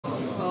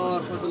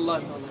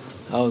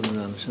أعوذ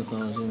بالله من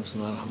الشيطان الرجيم بسم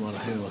الله الرحمن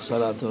الرحيم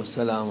والصلاة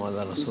والسلام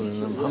على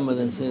رسولنا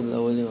محمد سيد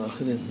الأولين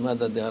والآخرين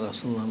مدد يا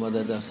رسول الله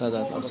مدد يا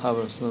سادة أصحاب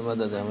رسول الله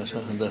مدد يا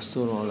مشايخ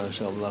الدستور ولا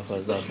شاء الله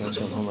فازداد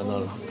شيخ محمد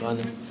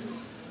الحقاني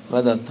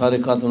مدد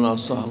طريقتنا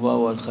الصحبة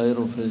والخير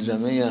في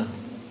الجميع.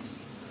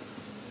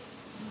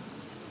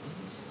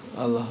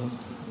 Allah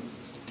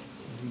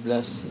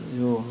bless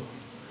you,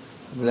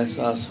 bless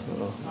us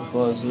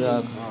because we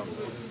are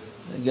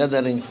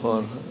gathering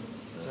for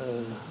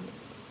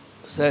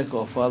sake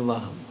of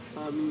Allah,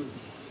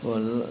 for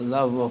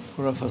love of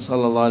Prophet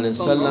sallallahu alaihi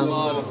wasallam,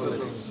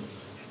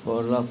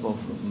 for love of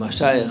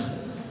Mashayikh,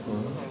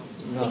 for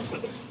love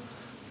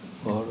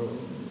for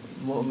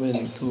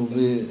mu'min to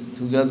be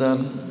together.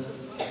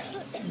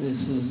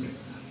 This is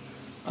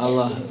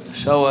Allah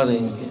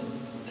showering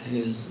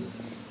His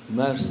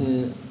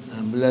mercy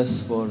and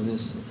bless for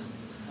this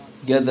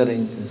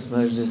gathering, this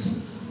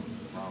majlis.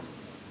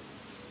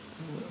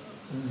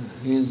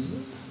 He is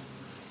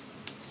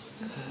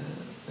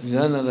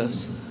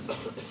generous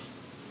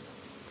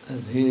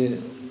and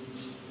He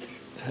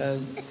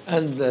has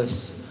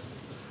endless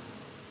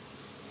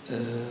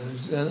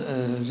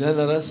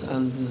generous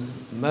and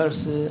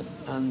mercy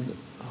and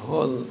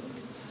whole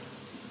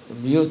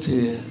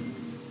beauty.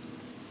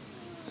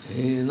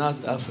 He is not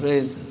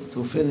afraid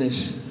to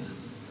finish.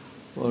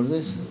 For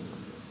this,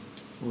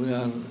 we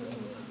are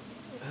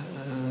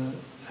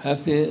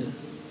happy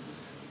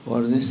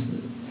for this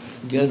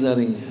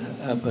gathering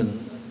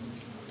happen.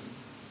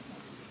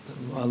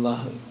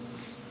 Allah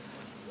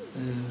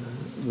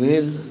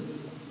will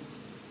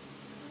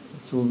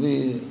to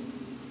be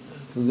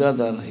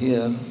together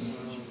here,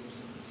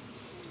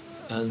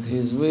 and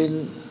His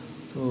will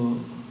to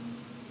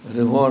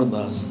reward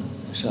us,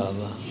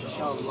 inshallah.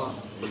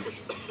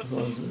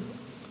 Because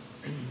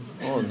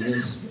all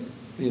these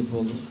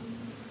people,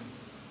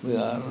 we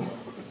are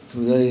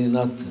today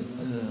not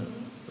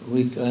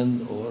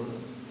weekend or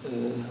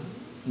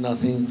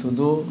nothing to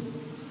do,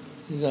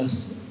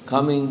 just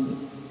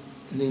coming,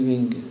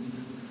 leaving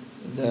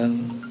their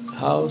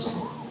house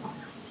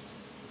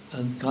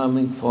and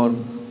coming for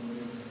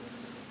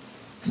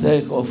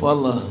sake of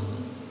Allah.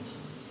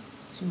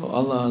 So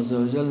Allah Azza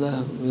wa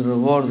Jalla will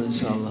reward,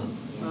 inshallah.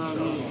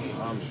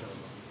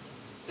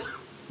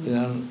 We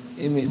are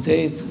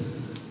imitate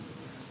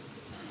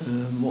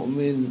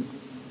mu'min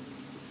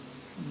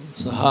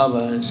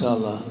Sahaba,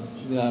 inshallah.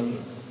 We are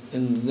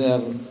in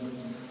their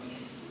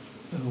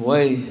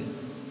way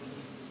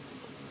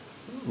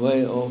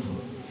of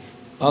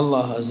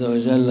Allah Azza wa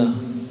Jalla,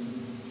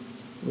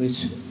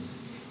 which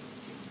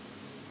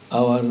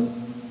our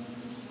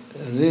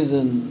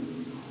reason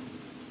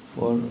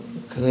for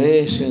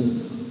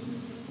creation,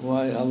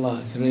 why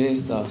Allah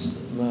created us.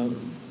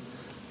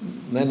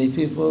 Many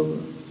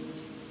people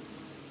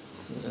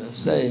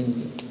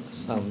saying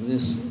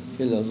this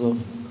philosophy,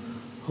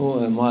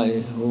 who am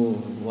I,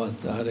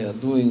 what are you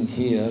doing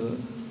here?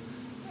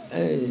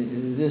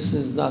 This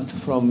is not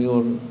from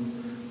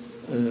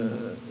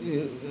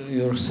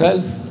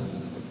yourself.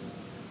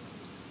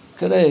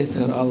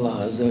 Creator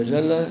Allah Azza wa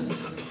Jalla,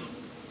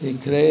 He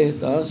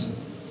created us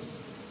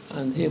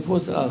and He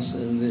put us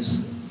in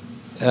this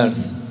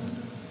earth.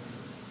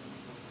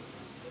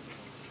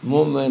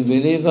 Mu'min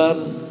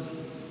believer,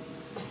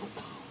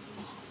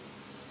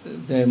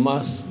 they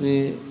must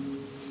be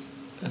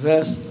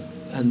rest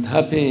and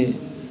happy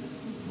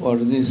for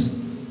this,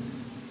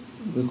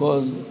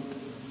 because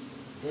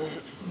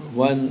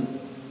when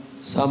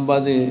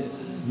somebody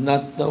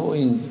not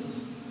knowing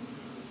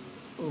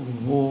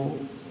who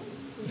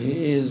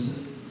he is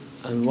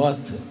and what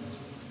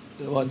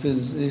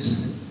is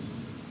this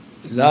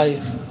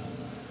life,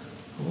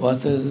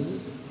 what is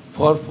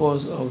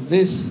purpose of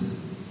this,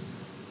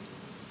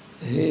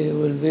 he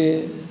will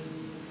be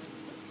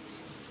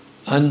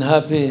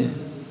unhappy,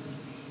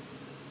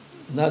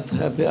 not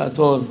happy at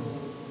all.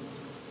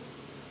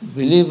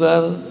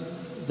 Believer,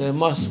 they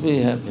must be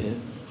happy,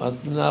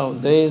 but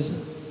nowadays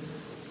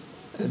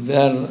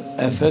they're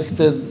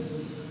affected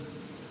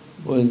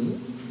with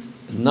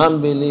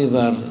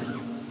non-believer.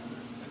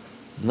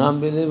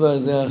 Non-believer,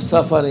 they are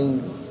suffering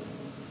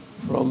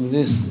from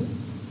this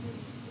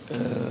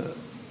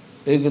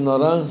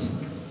ignorance.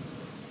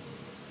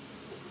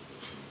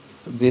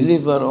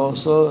 Believer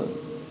also,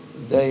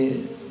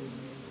 they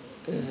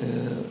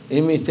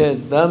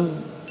imitate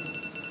them,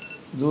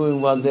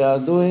 doing what they are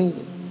doing,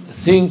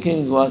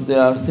 thinking what they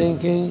are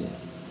thinking.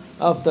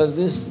 After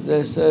this,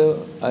 they say,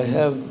 I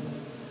have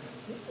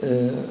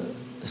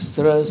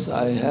stress,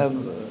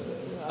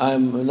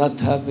 I'm not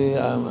happy,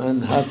 I'm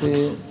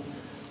unhappy,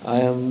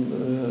 I am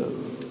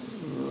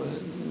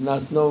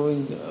not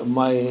knowing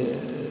why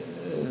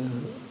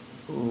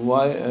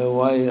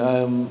I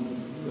am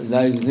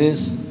like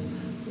this.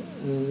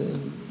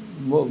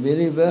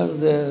 Believer,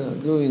 they are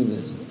doing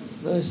this.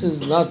 This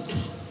is not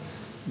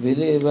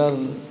believer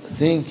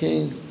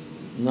thinking,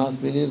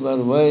 not believer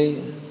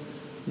way,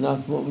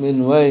 not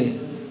mu'min way.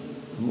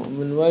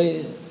 Mu'min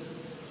way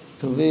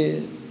to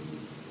be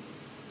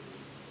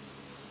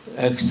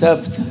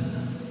accept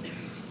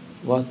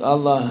what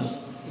Allah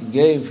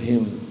gave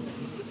him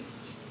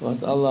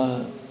what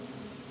Allah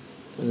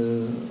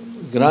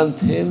grant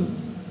him,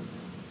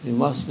 he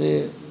must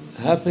be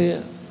happy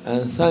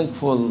and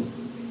thankful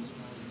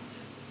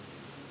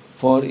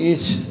for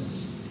each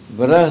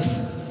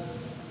breath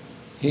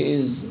he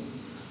is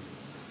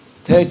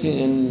taking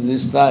in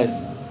this life.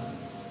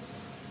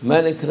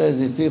 Many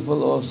crazy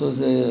people also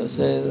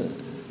say,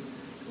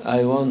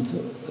 I want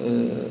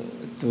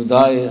to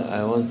die,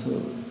 I want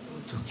to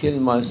kill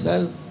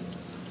myself.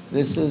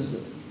 This is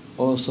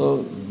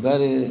also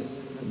very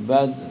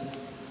bad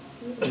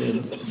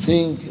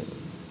thing.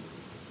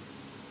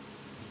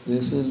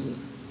 This is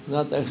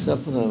not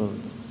acceptable.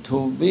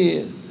 To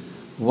be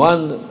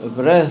one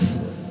breath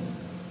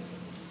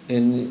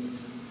in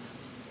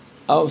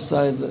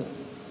outside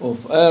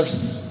of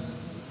earth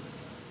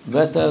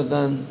better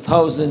than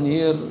 1,000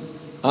 years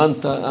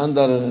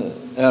under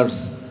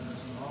earth.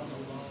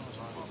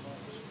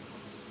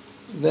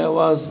 There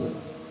was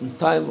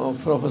time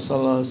of Prophet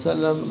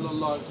ﷺ,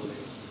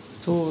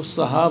 two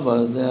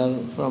Sahaba, they are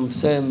from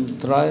same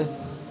tribe.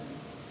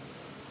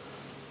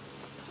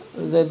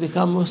 They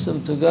become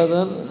Muslim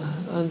together,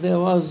 and they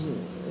was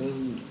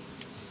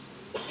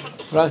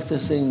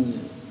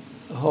practicing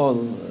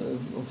whole,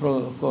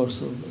 of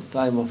course,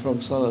 time of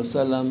Prophet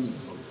ﷺ,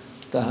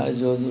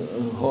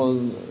 tahajjud,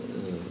 whole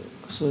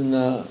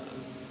sunnah,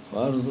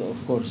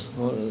 of course,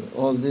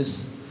 all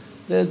this.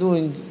 They're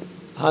doing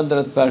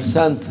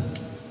 100%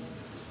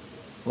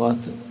 what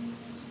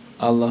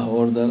Allah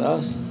ordered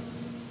us.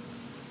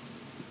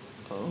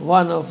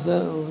 One of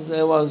them,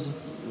 there was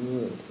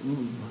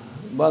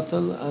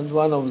battle, and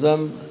one of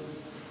them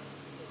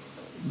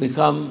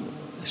become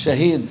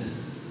shaheed.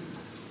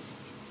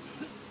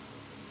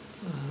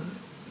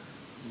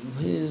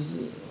 His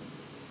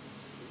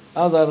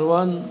other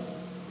one,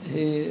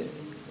 he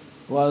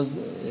was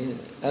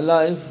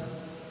alive.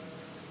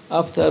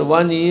 After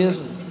 1 year,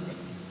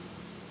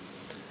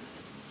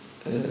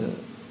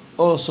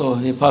 also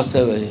he passed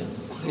away.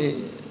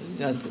 He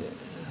got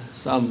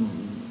some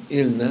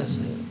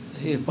illness.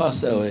 He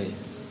passed away.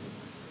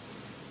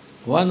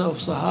 One of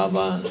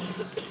Sahaba,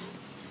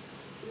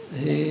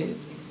 he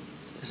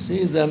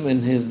see them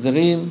in his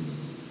dream.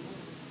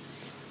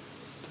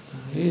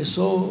 He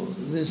saw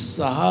this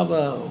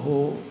Sahaba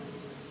who,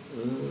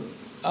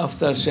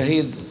 after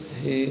Shaheed,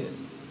 he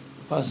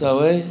passed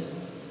away.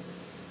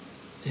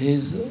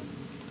 He's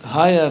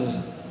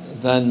higher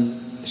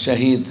than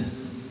Shaheed.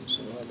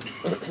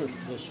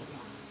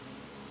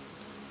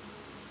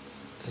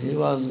 He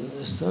was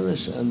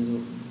astonished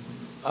and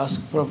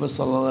asked Prophet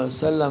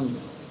ﷺ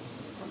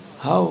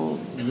how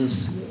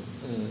this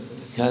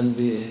can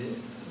be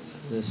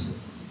this.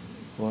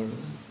 For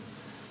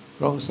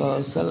Prophet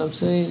ﷺ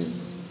saying,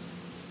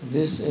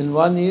 this in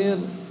 1 year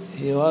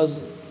he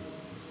was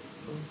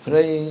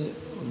praying,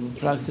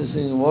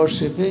 practicing,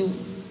 worshipping.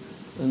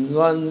 In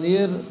 1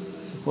 year,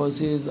 because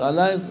he is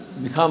alive,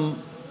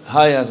 become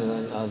higher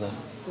than other.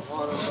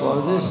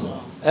 For this,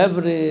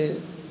 every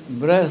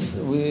breath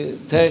we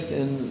take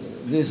in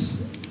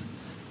this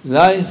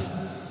life,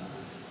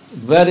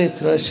 very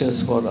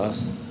precious for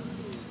us.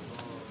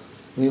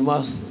 We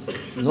must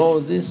know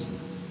this.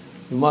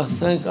 We must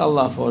thank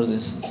Allah for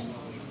this.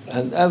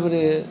 And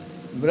every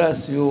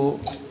breath you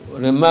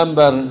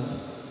remember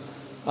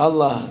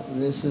Allah,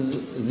 this is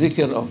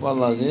zikr of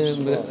Allah.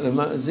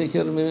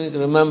 Zikr meaning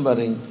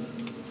remembering.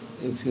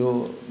 If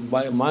you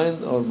by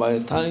mind or by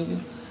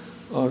tongue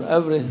or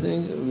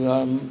everything, we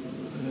are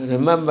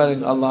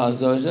remembering Allah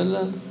Azza wa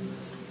Jalla.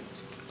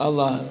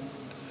 Allah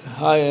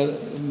higher,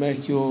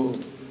 make you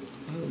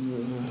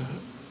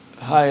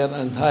higher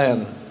and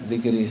higher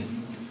degree.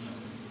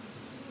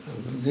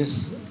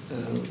 This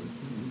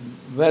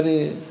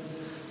very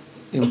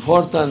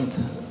important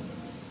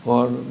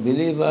for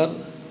believer,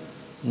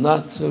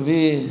 not to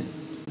be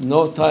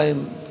no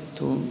time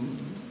to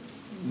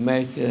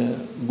make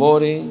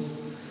boring.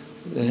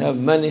 They have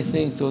many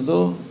things to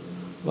do,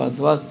 but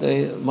what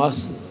they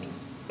must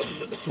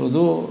to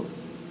do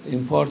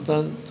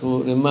important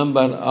to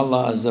remember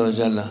Allah Azza wa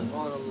Jalla.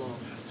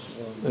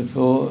 If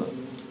you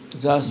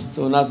just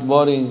to not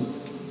boring,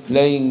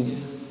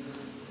 playing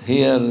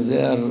here,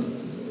 there,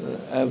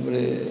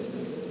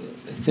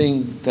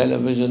 everything,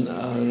 television,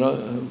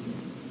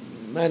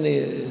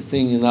 many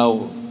things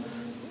now,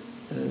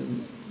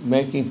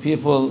 making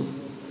people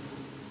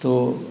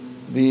to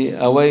be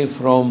away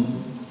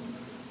from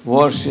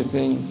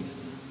worshipping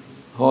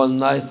whole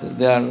night.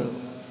 They are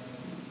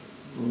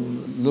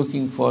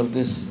looking for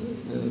this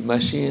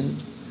machine,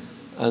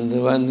 and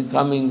when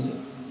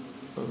coming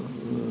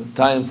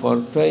time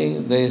for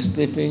praying, they are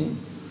sleeping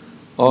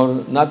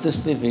or not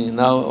sleeping.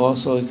 Now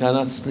also you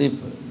cannot sleep.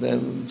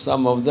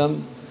 Some of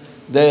them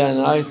day and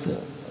night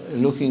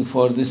looking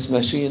for this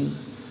machine,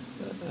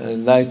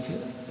 like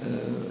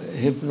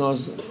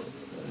hypnosis,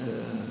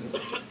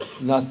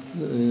 not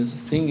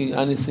thinking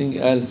anything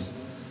else.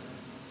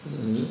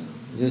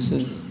 This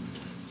is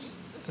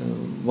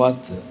what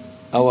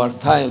our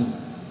time.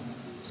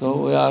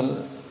 So we are,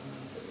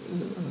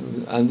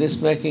 and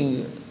this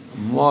making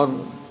more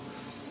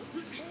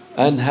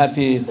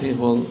unhappy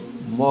people,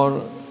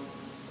 more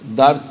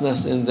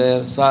darkness in their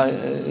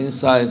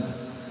inside,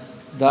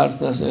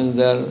 darkness in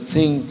their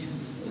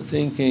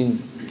thinking.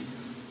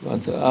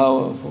 But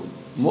our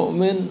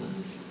mu'min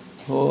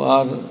who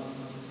are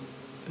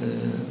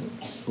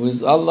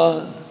with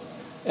Allah,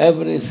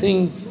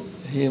 everything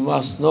he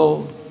must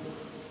know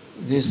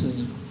this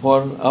is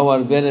for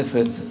our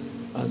benefit.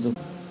 As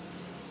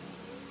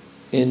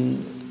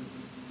in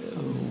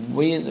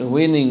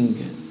winning,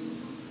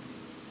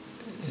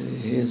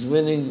 he is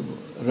winning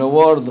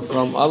reward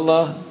from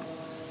Allah.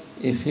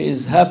 If he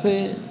is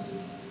happy,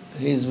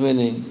 he is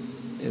winning.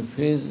 If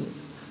he is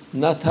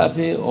not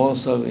happy,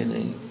 also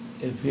winning.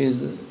 If he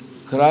is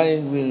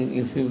crying, winning.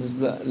 If he is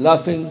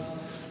laughing,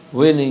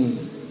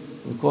 winning,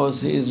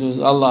 because he is with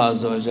Allah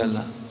Azza wa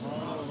Jalla.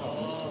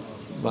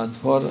 But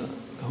for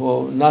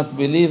who not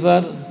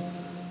believer,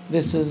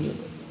 this is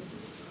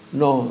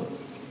no,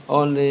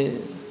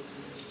 only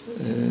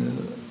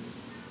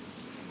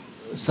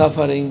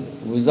suffering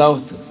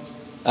without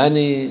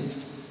any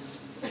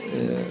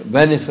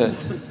benefit.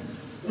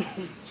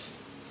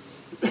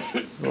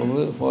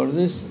 For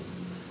this,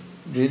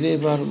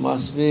 believer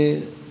must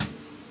be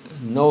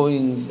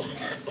knowing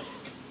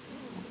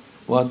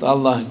what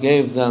Allah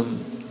gave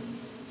them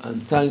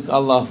and thank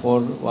Allah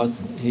for what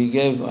He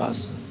gave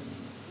us.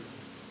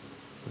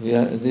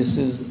 This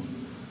is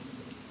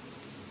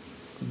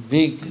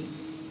big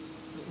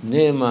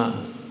ni'mah,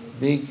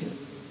 big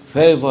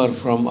favor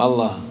from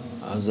Allah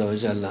Azza wa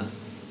Jalla.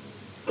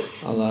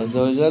 Allah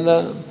Azza wa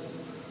Jalla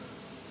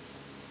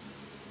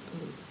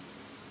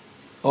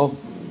of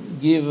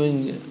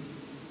giving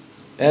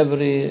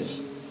every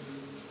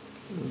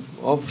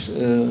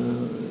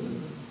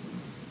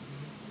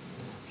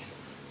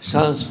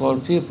chance for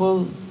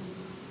people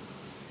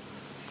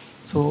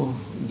to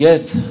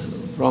get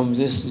from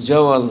this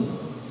jewel,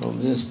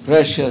 from this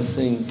precious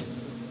thing.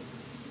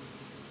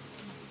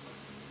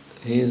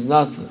 He is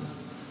not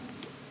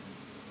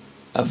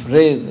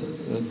afraid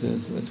that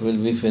it will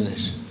be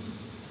finished.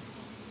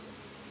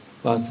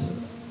 But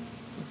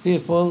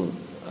people,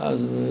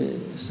 as we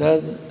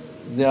said,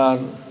 they are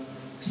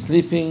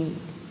sleeping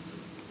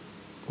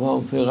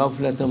وهم في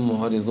غفلة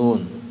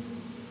معرضون.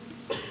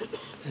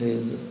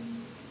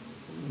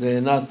 They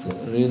not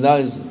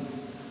realize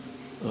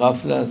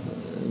غفلة,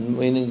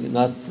 meaning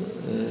not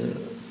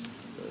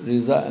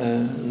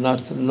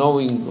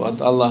knowing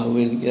what Allah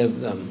will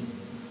give them.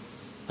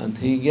 And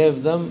He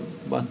gave them,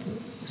 but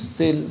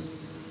still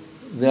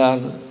they are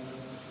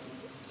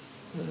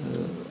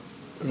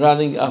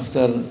running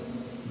after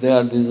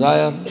their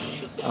desire,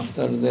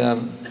 after their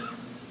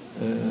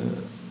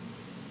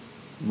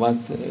what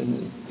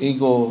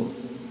ego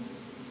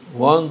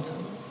want,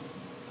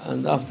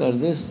 and after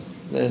this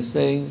they are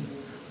saying,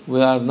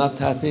 we are not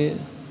happy,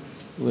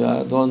 we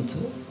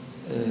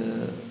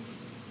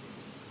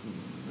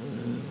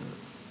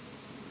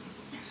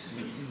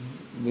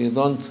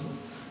don't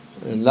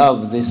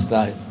love this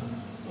life.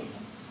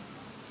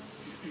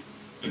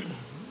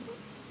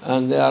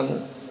 And they are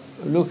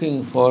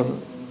looking for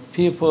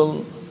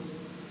people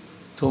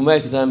to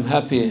make them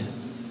happy,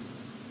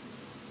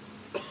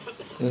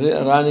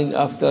 running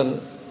after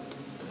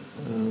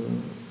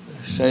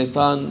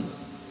shaitan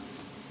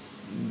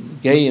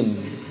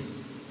games,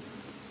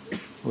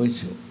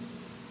 which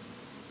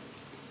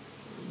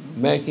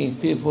making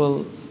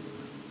people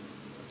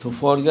to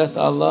forget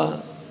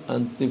Allah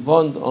and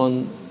depend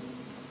on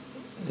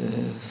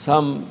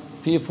some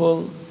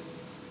people.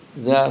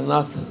 They are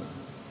not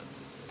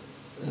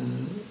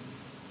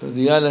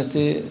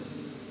reality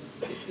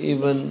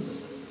even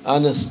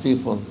honest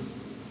people.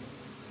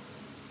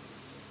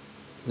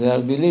 They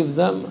are believe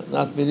them,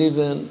 not believe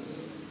in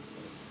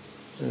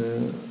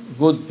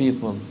good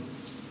people.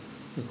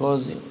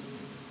 Because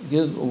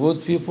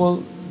good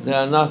people, they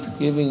are not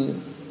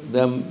giving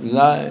them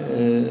lie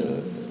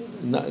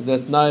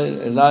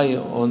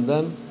on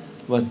them.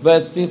 But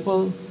bad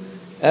people,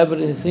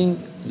 everything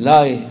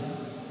lie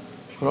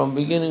from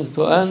beginning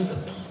to end,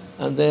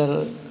 and they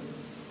are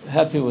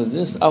happy with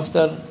this.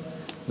 After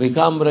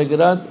become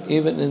regret,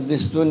 even in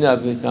this dunya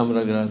become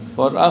regret.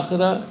 For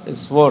akhirah,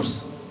 it's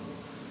worse.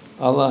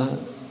 Allah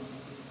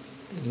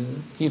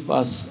keep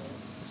us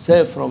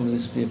safe from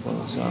these people,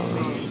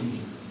 inshallah.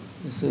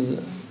 This is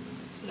a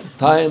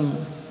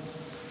time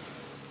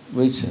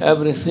which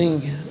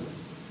everything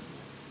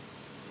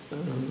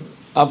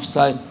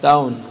upside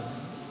down.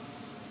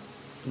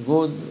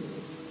 Good,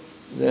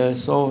 they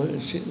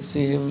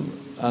see him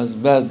as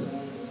bad.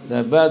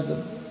 The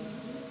bad,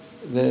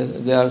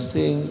 they are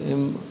seeing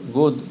him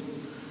good.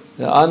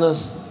 The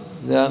honest,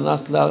 they are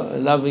not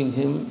loving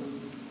him.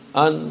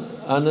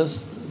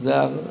 Honest, they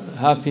are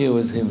happy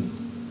with him.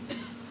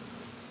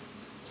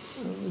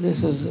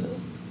 This is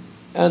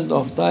end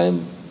of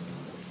time,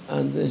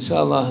 and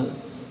inshallah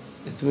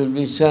it will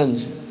be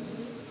changed.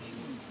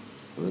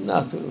 We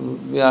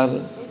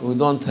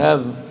don't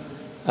have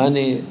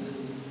any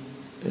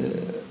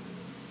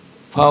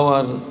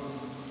power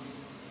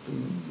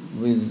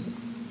with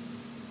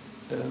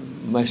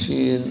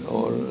machine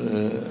or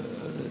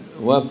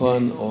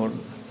weapon or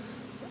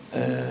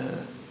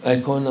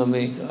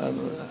economic or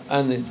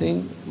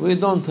anything. We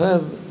don't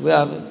have, we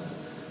are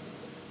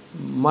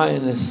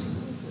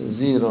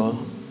 -0,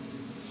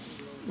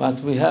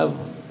 but we have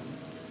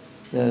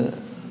the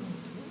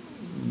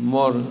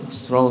more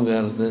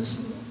stronger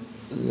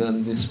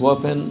than this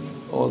weapon,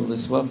 all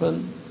this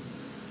weapon.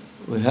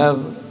 We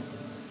have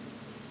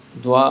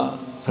dua,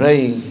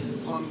 praying.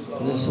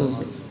 This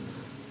is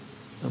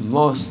the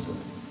most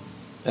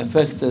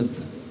effective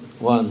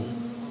one.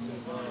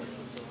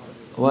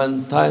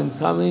 When time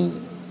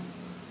coming,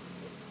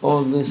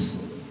 all this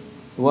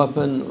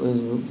weapon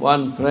with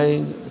one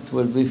praying, it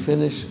will be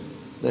finished.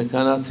 They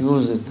cannot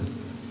use it.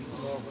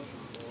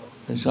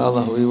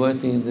 Inshallah, we're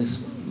waiting this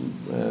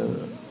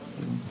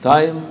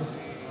time,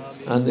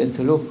 and it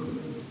look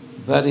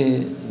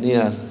very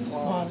near,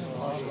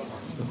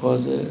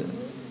 because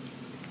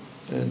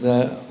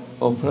the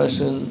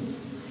oppression,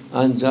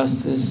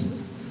 injustice,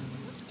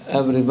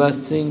 every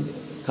bad thing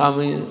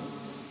coming,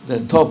 the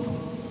top,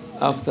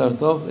 after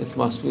top, it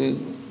must be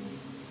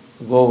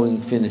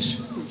going finish.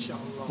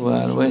 We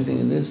are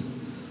waiting this.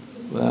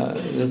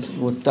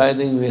 With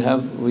tithing,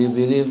 we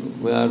believe,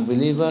 we are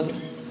believer.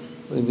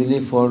 We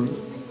believe for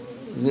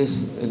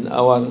this in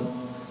our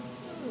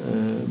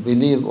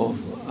belief of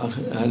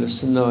Ahlul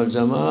Sunnah wal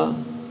Jama'ah.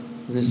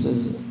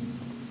 This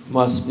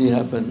must be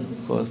happen,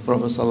 because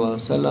Prophet Sallallahu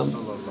Alaihi Wasallam,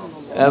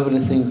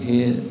 everything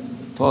he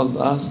told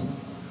us,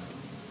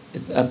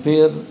 it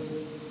appeared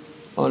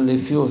only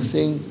few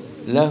things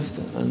left,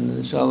 and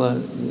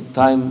inshallah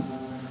time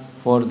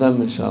for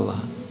them,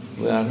 inshallah.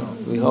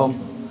 We hope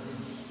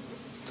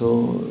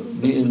to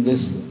be in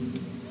this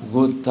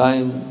good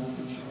time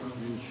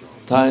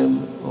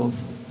of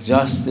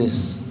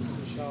justice.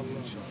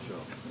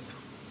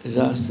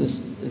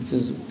 Justice, it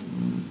is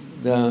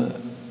the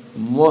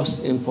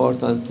most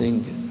important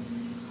thing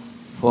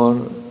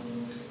for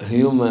a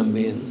human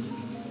being.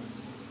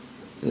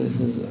 This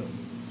is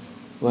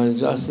when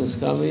justice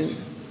coming,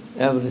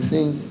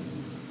 everything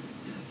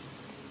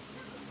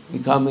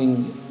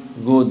becoming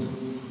good,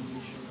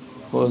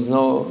 because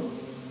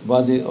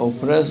nobody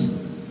oppressed,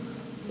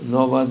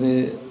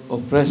 nobody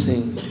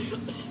oppressing.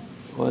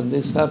 When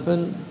this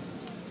happen,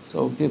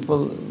 so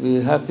people will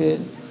be happy,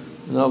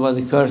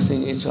 nobody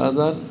cursing each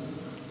other,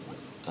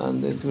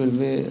 and it will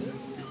be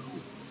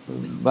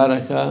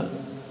barakah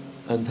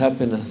and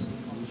happiness.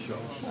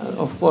 And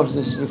of course,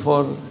 this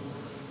before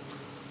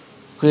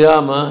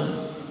Qiyamah,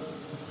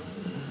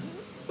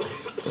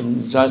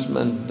 in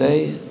Judgment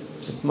Day,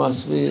 it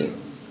must be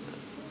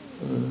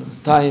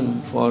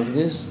time for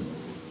this,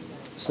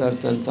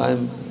 certain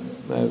time,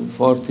 maybe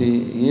 40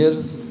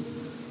 years.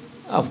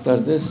 After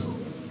this,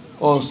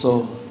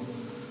 also,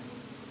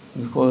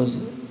 because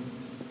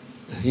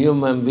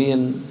human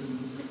being,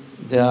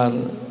 they are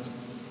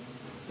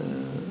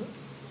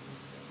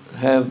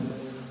have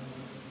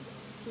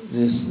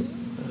this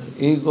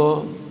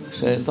ego,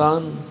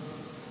 shaitan,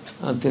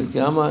 until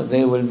Qiyamah,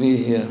 they will be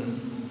here.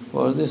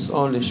 For this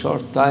only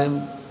short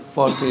time,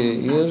 40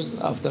 years,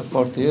 after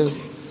 40 years,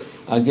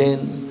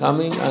 again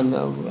coming, and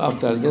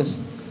after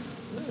this,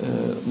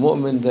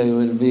 mu'min, they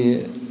will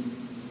be,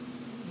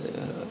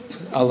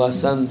 Allah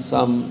send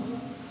some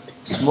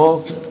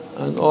smoke,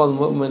 and all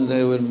mu'min,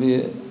 they will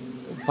be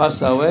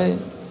pass away,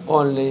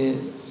 only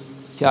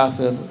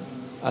kafir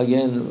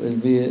again will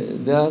be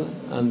there,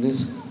 and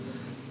this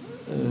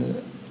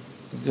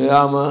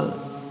Qiyamah,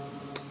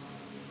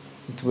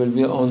 it will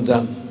be on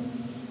them.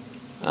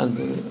 And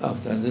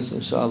after this,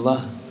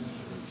 inshallah,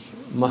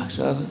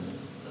 mahshar,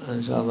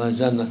 inshallah,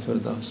 Jannat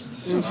Firdaus.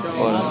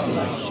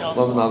 Inshallah.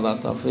 Wa min Allah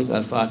tawfiq,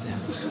 al-Fatiha.